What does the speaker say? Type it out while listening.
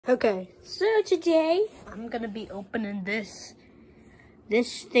Okay, so today I'm gonna be opening this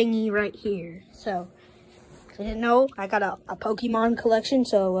thingy right here. So, if you didn't know, I got a Pokemon collection.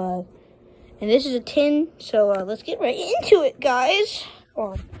 So, and this is a tin. So let's get right into it, guys.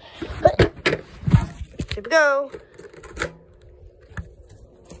 Here we go.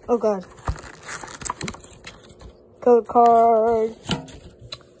 Oh God. Code card.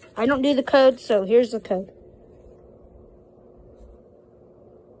 I don't do the code, so here's the code.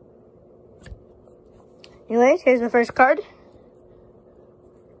 Anyways, here's the first card.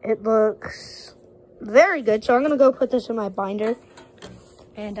 It looks very good, so I'm gonna go put this in my binder.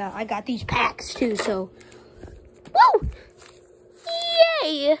 And I got these packs too, so woo!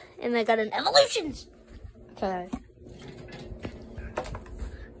 Yay! And I got an Evolutions. Okay.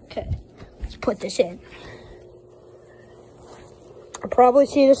 Let's put this in. I'll probably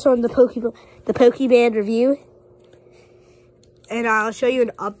see this on the Pokeband review. And I'll show you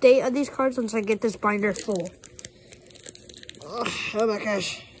an update of these cards once I get this binder full. Oh my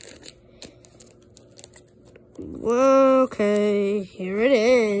gosh. Okay, here it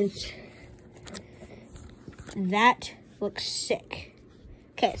is. That looks sick.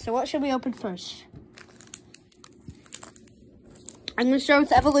 Okay, so what should we open first? I'm going to start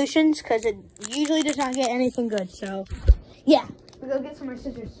with Evolutions because it usually does not get anything good. So, yeah. We'll go get some more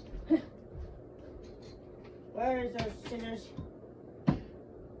scissors. Where is those scissors?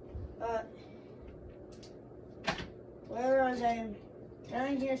 Where are they? They're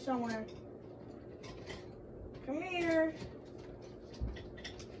in here somewhere. Come here.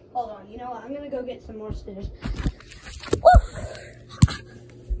 Hold on. You know what? I'm going to go get some more scissors. Woo!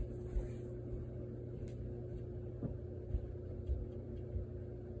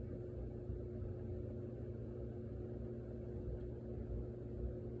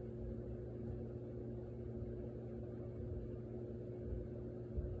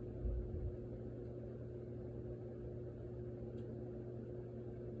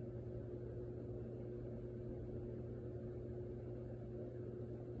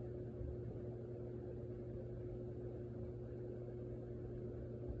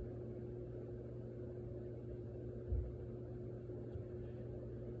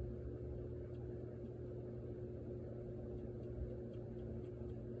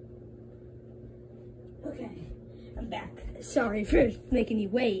 Okay, I'm back. Sorry for making you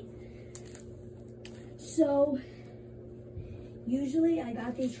wait. So, usually I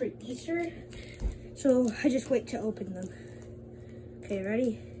got these for Easter, so I just wait to open them. Okay,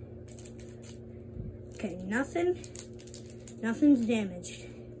 ready? Okay, nothing's damaged.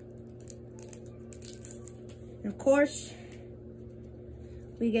 And of course,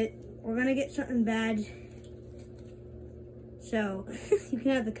 we're gonna get something bad. So, you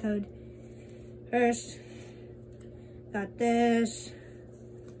can have the code. First, got this,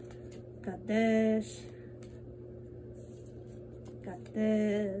 got this.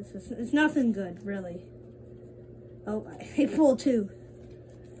 It's nothing good, really. Oh, I pulled two.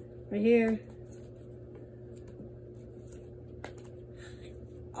 Right here.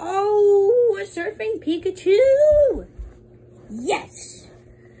 Oh, a surfing Pikachu! Yes!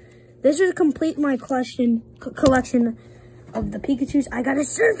 This will complete my collection of the Pikachus. I got a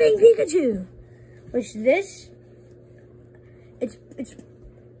surfing Pikachu! Which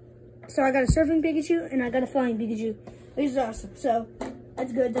so I got a surfing Pikachu and I got a flying Pikachu. Which is awesome. So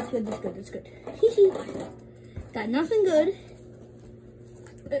that's good. Hee. Got nothing good.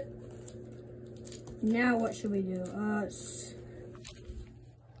 Now what should we do?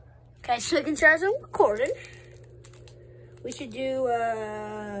 Okay, so I can try some recording. We should do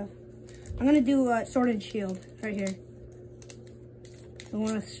I'm gonna do Sword and Shield right here. The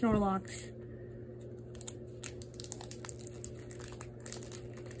one with Snorlax.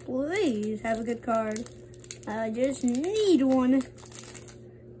 Please have a good card. I just need one.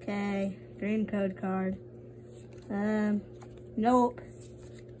 Okay, green code card. Nope.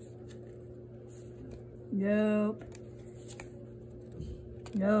 Nope.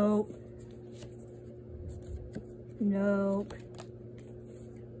 Nope. Nope.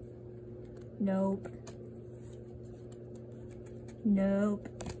 Nope. Nope.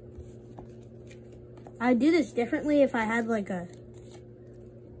 I'd do this differently if I had like a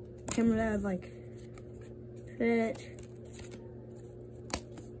camera that would like fit.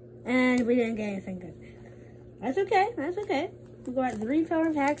 And we didn't get anything good. That's okay. We've got 3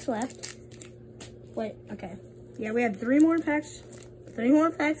 power packs left. Wait, okay. Yeah, we have 3 more packs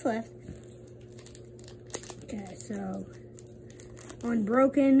left. Okay, so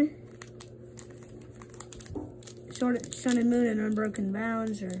Unbroken, Sun and Moon, and Unbroken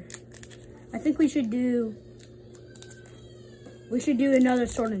Bounds, or I think we should do We should do another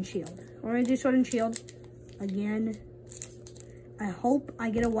Sword and Shield. We're gonna do Sword and Shield again. I hope I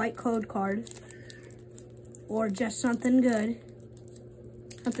get a white code card or just something good.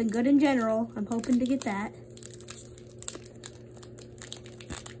 Something good in general. I'm hoping to get that.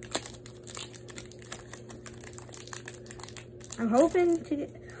 I'm hoping to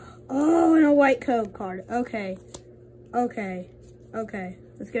get, oh, and a white code card. Okay. Okay. Okay.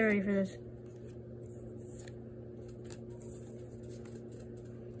 Let's get ready for this.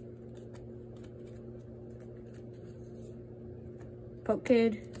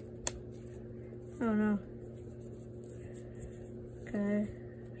 Pokey. Oh no. Okay.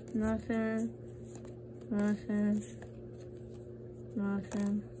 Nothing. Nothing.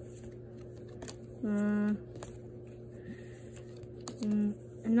 Nothing.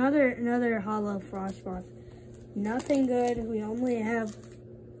 Another hollow Frostmoth. Nothing good. We only have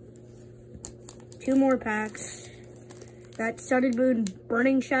 2 more packs. That Sun and Moon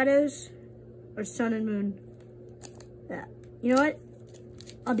Burning Shadows or Sun and Moon. Yeah. You know what?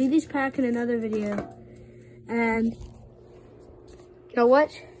 I'll do this pack in another video. And you know what?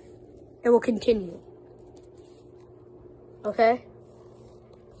 It will continue. Okay?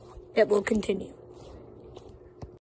 It will continue.